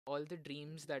All the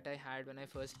dreams that I had when I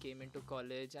first came into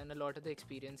college, and a lot of the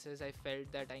experiences I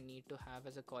felt that I need to have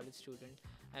as a college student.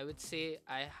 I would say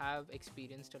I have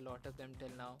experienced a lot of them till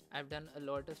now. I've done a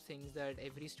lot of things that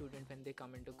every student when they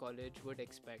come into college would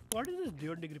expect. What is this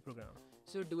dual degree program?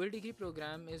 So, dual degree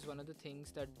program is one of the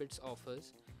things that BITS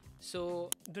offers. So,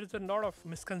 There is a lot of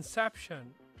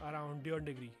misconception around dual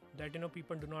degree that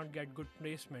people do not get good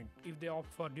placement if they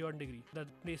opt for dual degree. The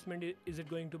placement is it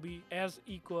going to be as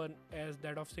equal as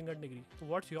that of single degree? So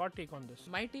what's your take on this?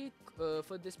 my take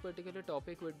for this particular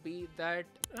topic would be that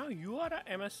Now you are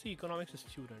a MSc economics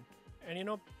student,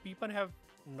 and people have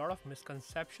a lot of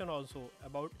misconception also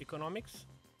about economics,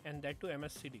 and that to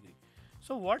MSc degree.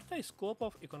 So what's the scope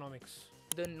of economics?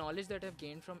 the knowledge that I've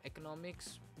gained from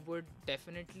economics would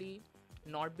definitely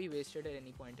not be wasted at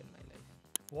any point in my life.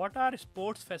 What are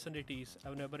sports facilities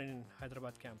available in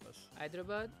Hyderabad campus?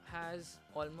 Hyderabad has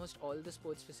almost all the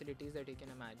sports facilities that you can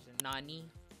imagine. Nani,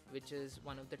 which is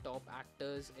one of the top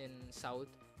actors in South,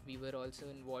 we were also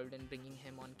involved in bringing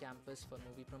him on campus for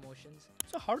movie promotions.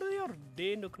 So how does your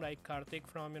day look like, Kartik,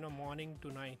 from morning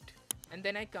to night? And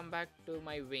then I come back to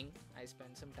my wing. I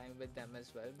spend some time with them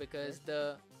as well because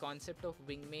the concept of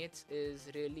wingmates is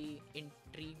really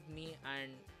intrigued me.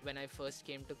 And when I first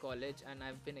came to college, and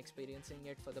I've been experiencing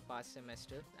it for the past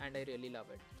semester, and I really love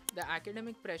it. The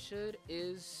academic pressure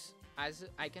is, as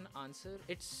I can answer,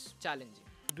 it's challenging.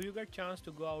 Do you get chance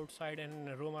to go outside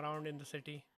and roam around in the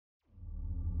city?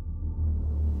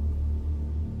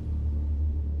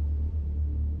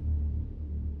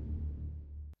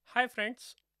 Hi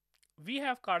friends, we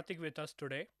have Kartik with us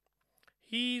today.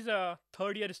 He's a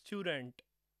third year student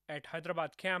at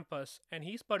Hyderabad campus and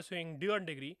he's pursuing dual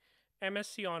degree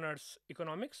MSc Honors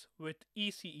Economics with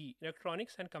ECE,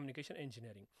 Electronics and Communication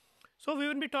Engineering. So we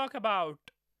will be talk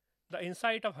about the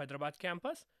insight of Hyderabad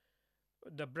campus,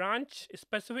 the branch,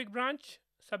 specific branch,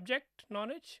 subject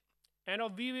knowledge, and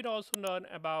we will also learn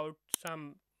about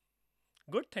some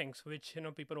good things which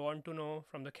people want to know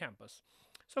from the campus.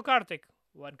 So Kartik,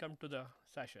 welcome to the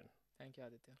session. Thank you,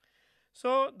 Aditya.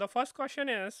 So the first question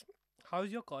is, how's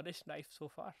your college life so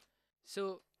far?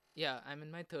 So, yeah, I'm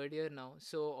in my third year now.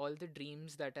 So, all the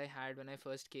dreams that I had when I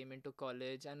first came into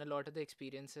college, and a lot of the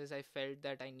experiences I felt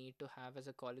that I need to have as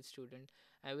a college student,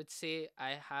 I would say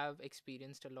I have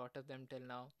experienced a lot of them till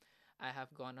now. I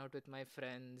have gone out with my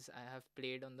friends, I have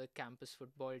played on the campus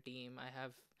football team, I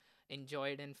have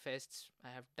enjoyed in fests, I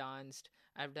have danced,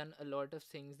 I've done a lot of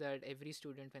things that every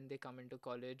student when they come into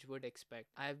college would expect.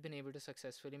 I have been able to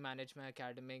successfully manage my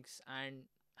academics and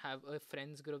have a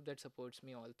friends group that supports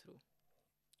me all through.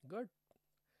 Good.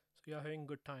 So you're having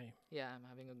good time. Yeah, I'm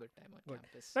having a good time on Good.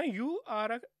 campus. Now you are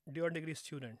a dual degree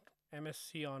student,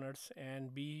 MSc Honors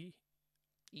and BECE.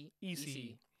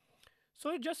 ECE.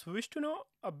 So just wish to know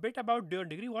a bit about dual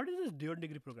degree. What is this dual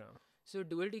degree program? So,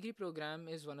 dual degree program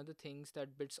is one of the things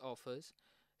that BITS offers.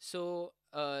 So,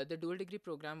 the dual degree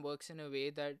program works in a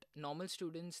way that normal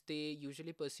students they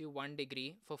usually pursue one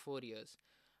degree for 4 years,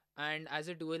 and as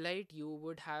a dualite, you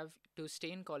would have to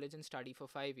stay in college and study for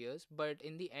 5 years. But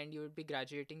in the end, you would be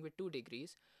graduating with two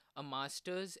degrees: a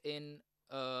master's in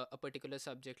a particular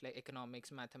subject like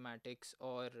economics, mathematics,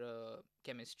 or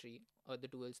chemistry, or the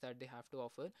duals that they have to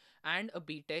offer, and a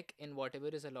BTech in whatever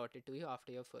is allotted to you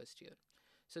after your first year.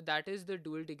 So that is the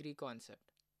dual degree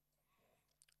concept.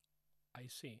 I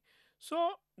see.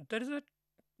 So there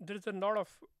is a lot of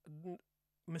n-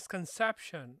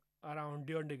 misconception around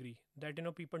dual degree that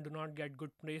people do not get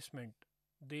good placement.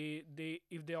 They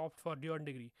if they opt for dual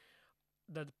degree,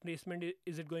 the placement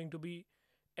is it going to be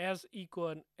as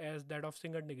equal as that of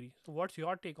single degree? So what's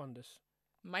your take on this?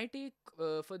 My take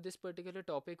for this particular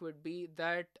topic would be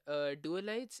that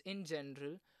dualites in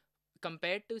general,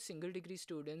 compared to single degree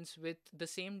students with the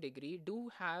same degree, do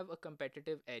have a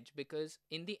competitive edge because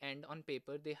in the end, on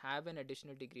paper, they have an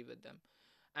additional degree with them.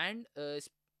 And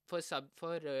for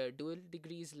dual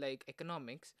degrees like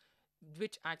economics,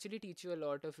 which actually teach you a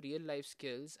lot of real life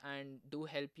skills and do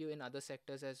help you in other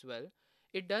sectors as well,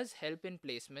 it does help in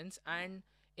placements. And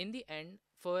in the end,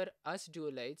 for us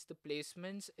dualites, the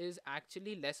placements is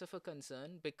actually less of a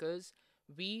concern because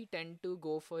we tend to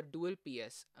go for dual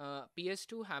PS.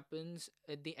 PS2 happens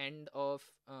at the end of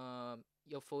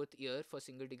your fourth year for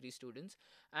single degree students,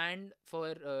 and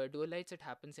for dualites, it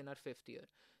happens in our fifth year.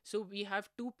 So we have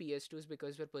two PS2s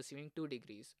because we're pursuing two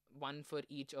degrees, one for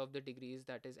each of the degrees,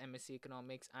 that is MSc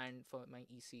Economics, and for my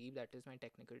ECE, that is my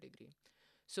technical degree.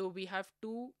 So we have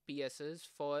two PSs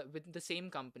for with the same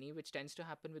company, which tends to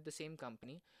happen with the same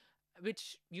company,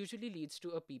 which usually leads to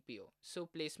a PPO. So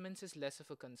placements is less of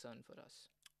a concern for us.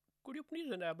 Could you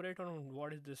please elaborate on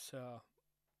what is this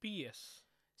PS?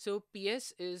 So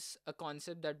PS is a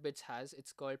concept that BITS has.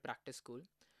 It's called practice school.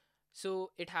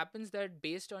 So it happens that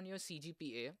based on your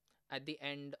CGPA at the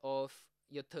end of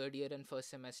your third year and first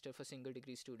semester for single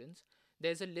degree students,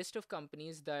 there's a list of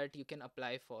companies that you can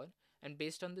apply for. And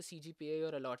based on the CGPA,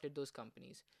 you're allotted those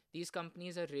companies. These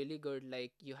companies are really good.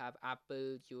 Like you have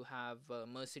Apple, you have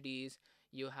Mercedes,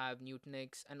 you have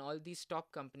Nutanix, and all these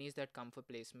top companies that come for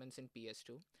placements in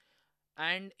PS2.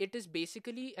 And it is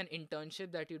basically an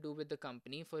internship that you do with the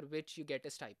company for which you get a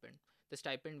stipend. The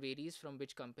stipend varies from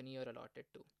which company you're allotted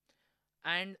to.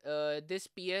 And this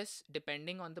PS,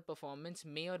 depending on the performance,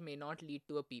 may or may not lead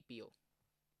to a PPO.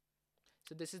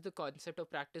 So this is the concept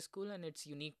of practice school, and it's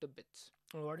unique to BITS.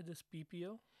 What is this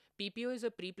PPO? PPO is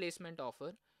a pre-placement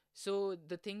offer. So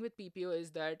the thing with PPO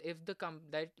is that if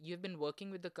that you've been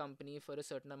working with the company for a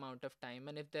certain amount of time,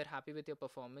 and if they're happy with your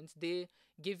performance, they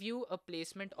give you a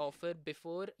placement offer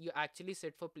before you actually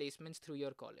sit for placements through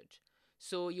your college.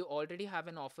 So you already have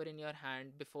an offer in your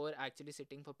hand before actually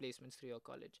sitting for placements through your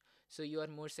college. So you are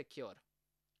more secure.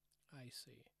 I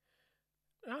see.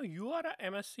 Now you are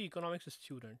a MSc economics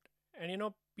student,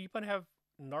 and people have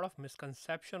a lot of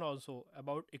misconception also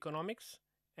about economics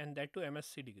and that to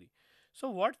MSc degree. So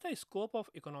what's the scope of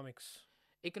economics?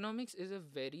 Economics is a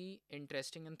very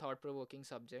interesting and thought provoking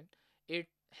subject. It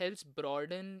helps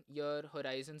broaden your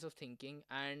horizons of thinking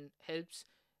and helps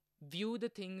view the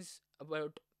things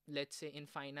about, let's say, in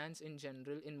finance in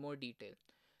general in more detail.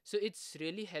 So it's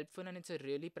really helpful and it's a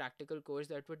really practical course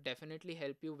that would definitely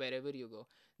help you wherever you go.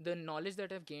 The knowledge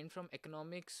that I've gained from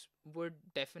economics would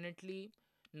definitely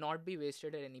not be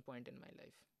wasted at any point in my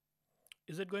life.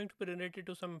 Is it going to be related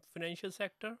to some financial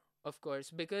sector? Of course,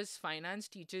 because finance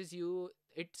teaches you,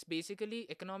 it's basically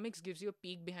economics gives you a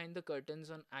peek behind the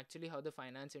curtains on actually how the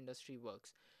finance industry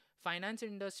works. Finance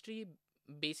industry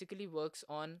basically works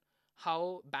on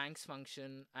how banks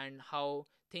function and how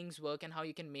things work and how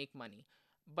you can make money.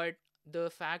 But the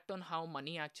fact on how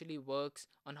money actually works,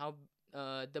 on how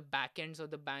the back ends of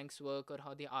the banks work or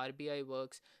how the RBI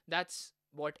works, that's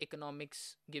what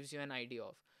economics gives you an idea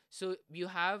of. So you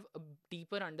have a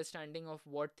deeper understanding of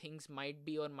what things might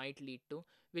be or might lead to,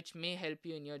 which may help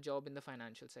you in your job in the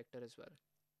financial sector as well.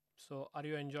 So are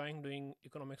you enjoying doing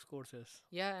economics courses?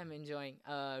 Yeah, I'm enjoying.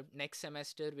 Next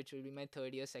semester, which will be my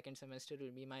third year, second semester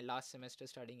will be my last semester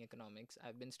studying economics.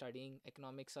 I've been studying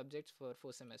economic subjects for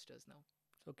 4 semesters now.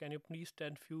 So can you please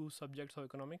tell few subjects of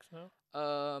economics now?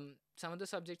 Some of the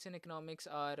subjects in economics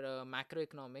are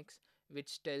macroeconomics,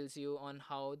 which tells you on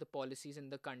how the policies in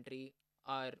the country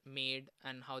are made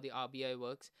and how the RBI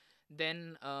works.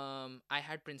 Then I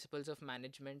had principles of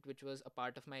management, which was a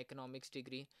part of my economics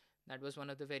degree. That was one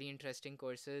of the very interesting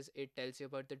courses. It tells you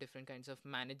about the different kinds of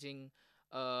managing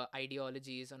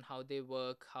ideologies, on how they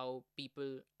work, how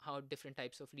different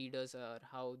types of leaders are,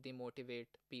 how they motivate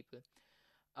people.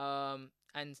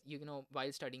 And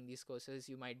while studying these courses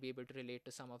you might be able to relate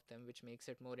to some of them, which makes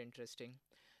it more interesting.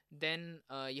 Then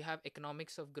you have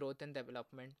economics of growth and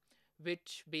development,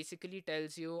 which basically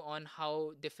tells you on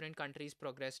how different countries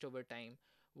progressed over time,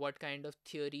 what kind of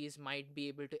theories might be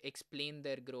able to explain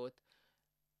their growth.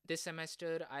 This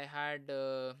semester I had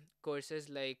courses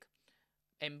like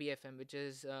MBFM, which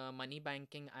is money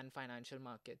banking and financial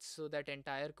markets. So that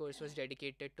entire course was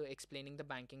dedicated to explaining the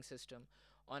banking system,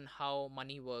 on how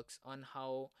money works, on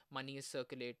how money is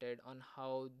circulated, on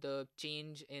how the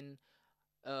change in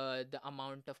the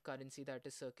amount of currency that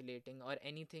is circulating or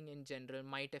anything in general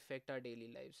might affect our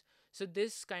daily lives. So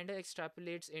this kind of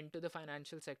extrapolates into the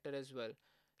financial sector as well.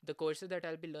 The courses that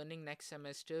I'll be learning next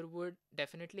semester would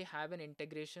definitely have an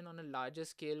integration on a larger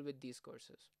scale with these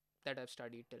courses that I've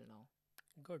studied till now.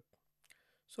 Good.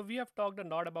 So we have talked a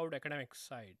lot about academic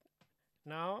side.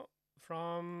 Now,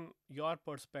 from your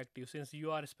perspective, since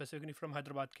you are specifically from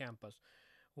Hyderabad campus,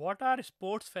 what are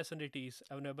sports facilities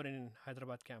available in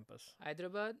Hyderabad campus?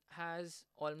 Hyderabad has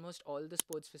almost all the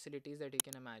sports facilities that you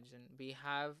can imagine. We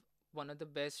have one of the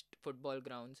best football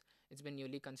grounds. It's been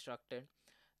newly constructed.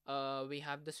 We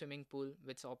have the swimming pool,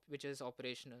 which is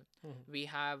operational. Mhm. We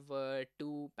have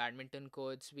two badminton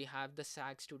courts. We have the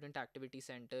SAC Student Activity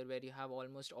Center, where you have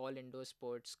almost all indoor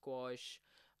sports, squash,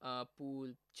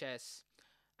 pool, chess,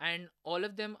 and all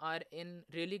of them are in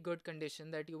really good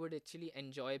condition that you would actually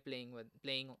enjoy playing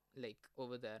like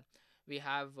over there. We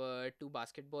have two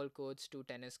basketball courts, two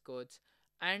tennis courts,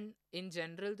 and in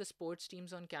general the sports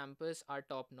teams on campus are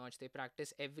top notch. They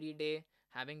practice every day.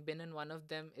 Having been in one of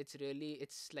them, it's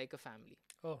like a family.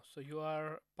 Oh, so you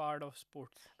are part of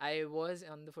sports. I was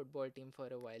on the football team for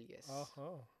a while, yes.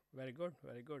 Oh, very good,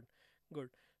 very good, good.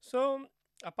 So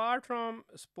Apart from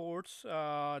sports,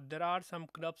 there are some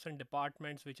clubs and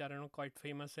departments which are quite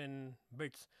famous in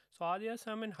BITS. So are there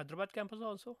some in Hyderabad campus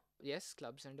also? Yes,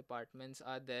 clubs and departments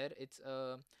are there. It's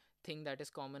a thing that is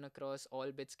common across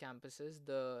all BITS campuses,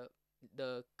 the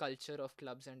culture of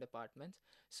clubs and departments.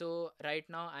 So right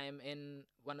now I am in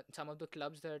some of the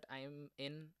clubs that I am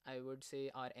in, I would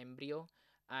say, are Embryo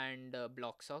and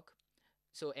Block Sock.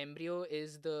 So Embryo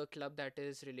is the club that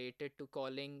is related to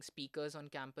calling speakers on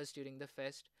campus during the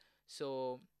fest.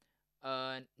 So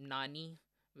Nani,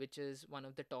 which is one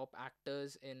of the top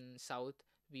actors in South,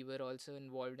 we were also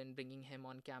involved in bringing him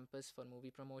on campus for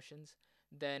movie promotions.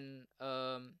 Then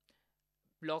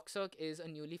Blocksock is a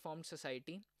newly formed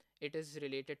society. It is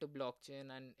related to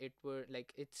blockchain, and it were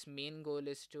like its main goal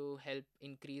is to help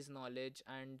increase knowledge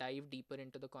and dive deeper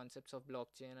into the concepts of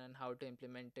blockchain and how to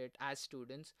implement it as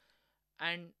students,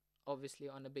 and obviously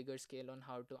on a bigger scale on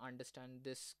how to understand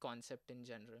this concept in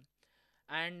general.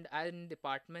 And in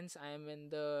departments, I am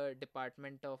in the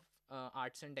department of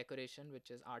arts and decoration, which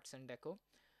is arts and deco.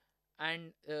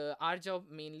 And our job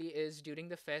mainly is during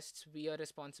the fests, we are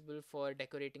responsible for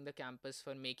decorating the campus,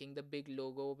 for making the big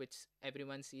logo, which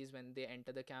everyone sees when they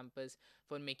enter the campus,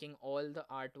 for making all the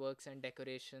artworks and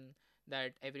decoration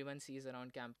that everyone sees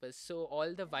around campus. So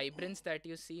all the vibrance that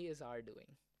you see is our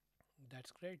doing.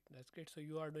 That's great. That's great. So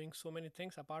you are doing so many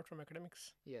things apart from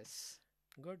academics. Yes.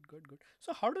 Good, good, good.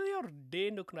 So how does your day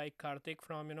look like, Karthik,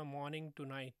 from morning to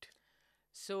night?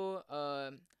 So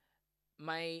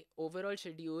my overall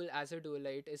schedule as a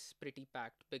dualite is pretty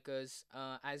packed because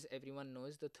as everyone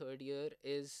knows, the third year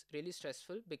is really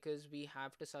stressful because we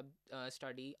have to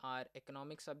study our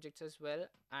economic subjects as well,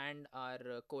 and our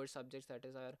core subjects, that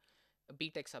is our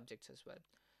btech subjects as well.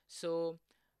 So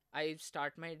I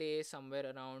start my day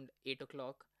somewhere around 8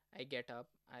 o'clock. I get up,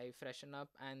 I freshen up,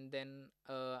 and then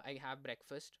I have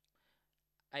breakfast.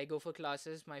 I go for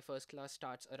classes. My first class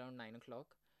starts around 9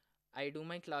 o'clock. I do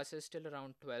my classes till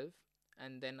around 12,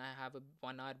 and then I have a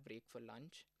 1 hour break for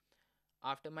lunch.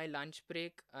 After my lunch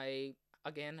break, I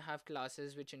again have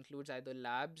classes which includes either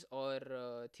labs or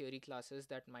theory classes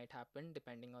that might happen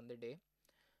depending on the day.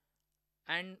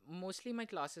 And mostly my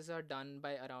classes are done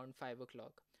by around 5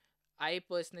 o'clock. I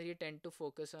personally tend to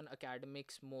focus on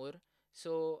academics more,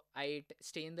 so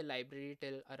stay in the library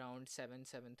till around 7,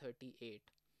 7:38.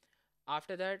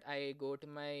 After that, I go to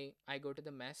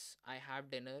the mess. I have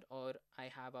dinner or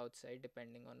I have outside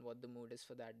depending on what the mood is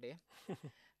for that day.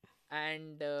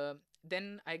 And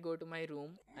then I go to my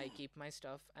room, I keep my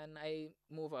stuff, and I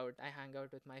move out. I hang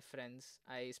out with my friends.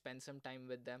 I spend some time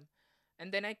with them.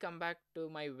 And then I come back to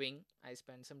my wing. I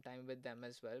spend some time with them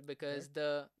as well Great. because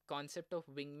the concept of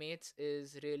wingmates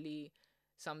is really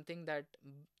something that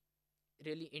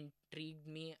really intrigued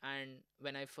me, and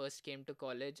when I first came to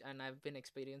college, and I've been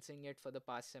experiencing it for the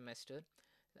past semester,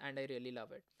 and I really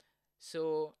love it.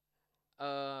 So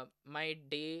my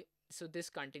day, so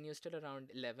this continues till around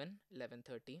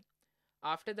 11:30.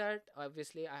 After that,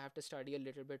 obviously I have to study a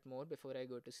little bit more before I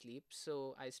go to sleep,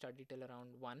 so I study till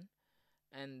around 1,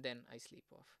 and then I sleep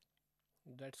off.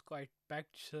 That's quite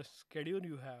packed schedule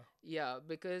you have. Yeah,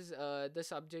 because the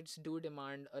subjects do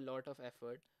demand a lot of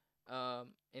effort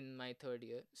in my third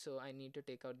year, so I need to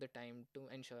take out the time to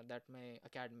ensure that my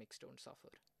academics don't suffer.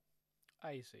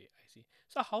 I see, I see.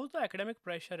 So how's the academic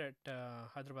pressure at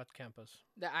Hyderabad campus?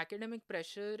 The academic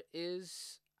pressure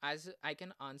is, as I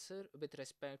can answer with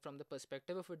respect from the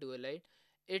perspective of a dualite,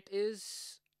 it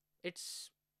is, it's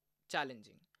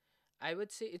challenging. I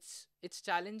would say it's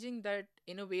challenging that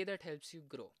in a way that helps you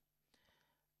grow.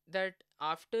 That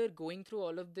after going through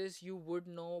all of this, you would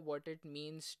know what it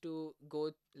means to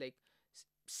go, like,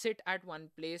 sit at one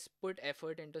place, put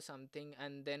effort into something,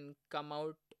 and then come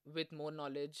out with more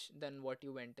knowledge than what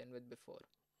you went in with before.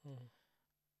 Mhm.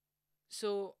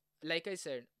 So, like I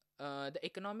said, the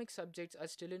economic subjects are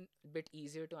still a bit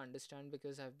easier to understand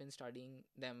because I've been studying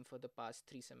them for the past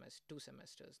 2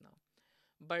 semesters now.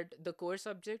 But the core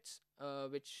subjects,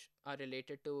 which are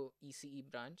related to ECE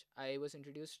branch, I was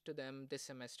introduced to them this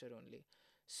semester only.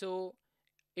 So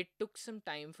it took some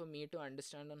time for me to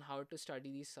understand on how to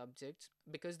study these subjects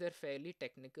because they're fairly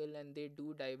technical and they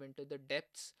do dive into the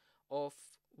depths of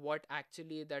what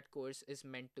actually that course is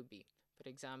meant to be. For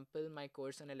example, my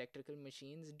course on electrical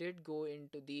machines did go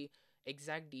into the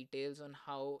exact details on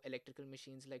how electrical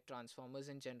machines like transformers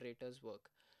and generators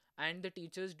work. And the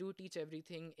teachers do teach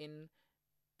everything in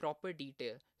proper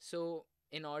detail. So,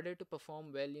 in order to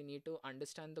perform well, you need to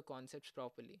understand the concepts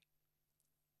properly.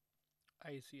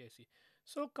 I see, I see.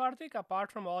 So Karthik,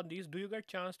 apart from all these, do you get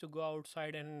chance to go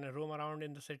outside and roam around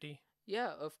in the city?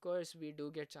 Yeah, of course, we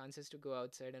do get chances to go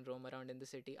outside and roam around in the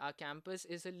city. Our campus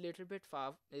is a little bit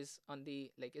far, is a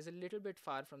little bit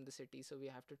far from the city, so we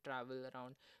have to travel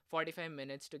around 45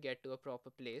 minutes to get to a proper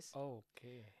place.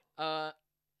 Okay. Uh,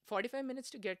 45 minutes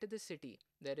to get to the city.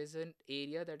 There is an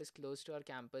area that is close to our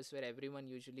campus where everyone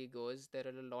usually goes. There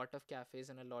are a lot of cafes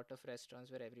and a lot of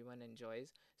restaurants where everyone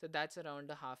enjoys. So that's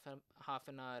around a half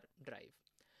an hour drive.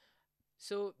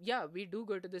 So yeah, we do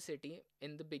go to the city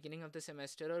in the beginning of the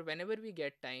semester or whenever we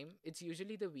get time. It's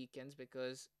usually the weekends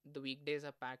because the weekdays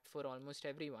are packed for almost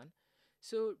everyone.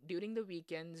 So during the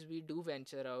weekends, we do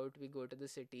venture out. We go to the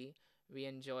city. We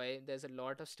enjoy. There's a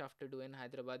lot of stuff to do in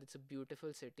Hyderabad. It's a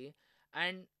beautiful city.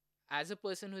 And as a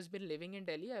person who's been living in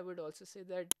Delhi, I would also say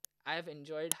that I've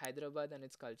enjoyed Hyderabad and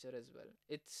its culture as well.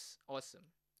 It's awesome.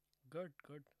 Good,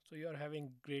 good. So you are having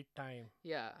great time.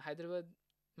 Yeah, Hyderabad,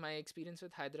 my experience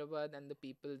with Hyderabad and the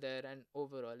people there, and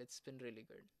overall, it's been really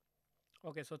good.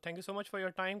 Okay, so thank you so much for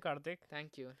your time, Karthik.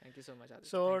 Thank you. Thank you so much, Aditya.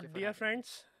 So, Thank you for dear having me.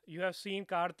 friends, you have seen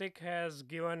Karthik has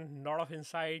given a lot of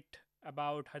insight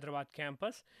about Hyderabad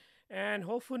campus, and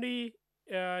hopefully,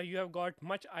 you have got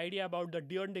much idea about the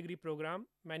Dion degree program.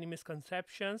 Many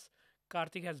misconceptions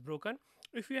Karthik has broken.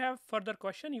 If you have further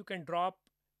question, you can drop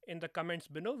in the comments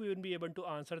below. We will be able to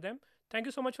answer them. Thank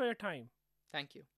you so much for your time. Thank you.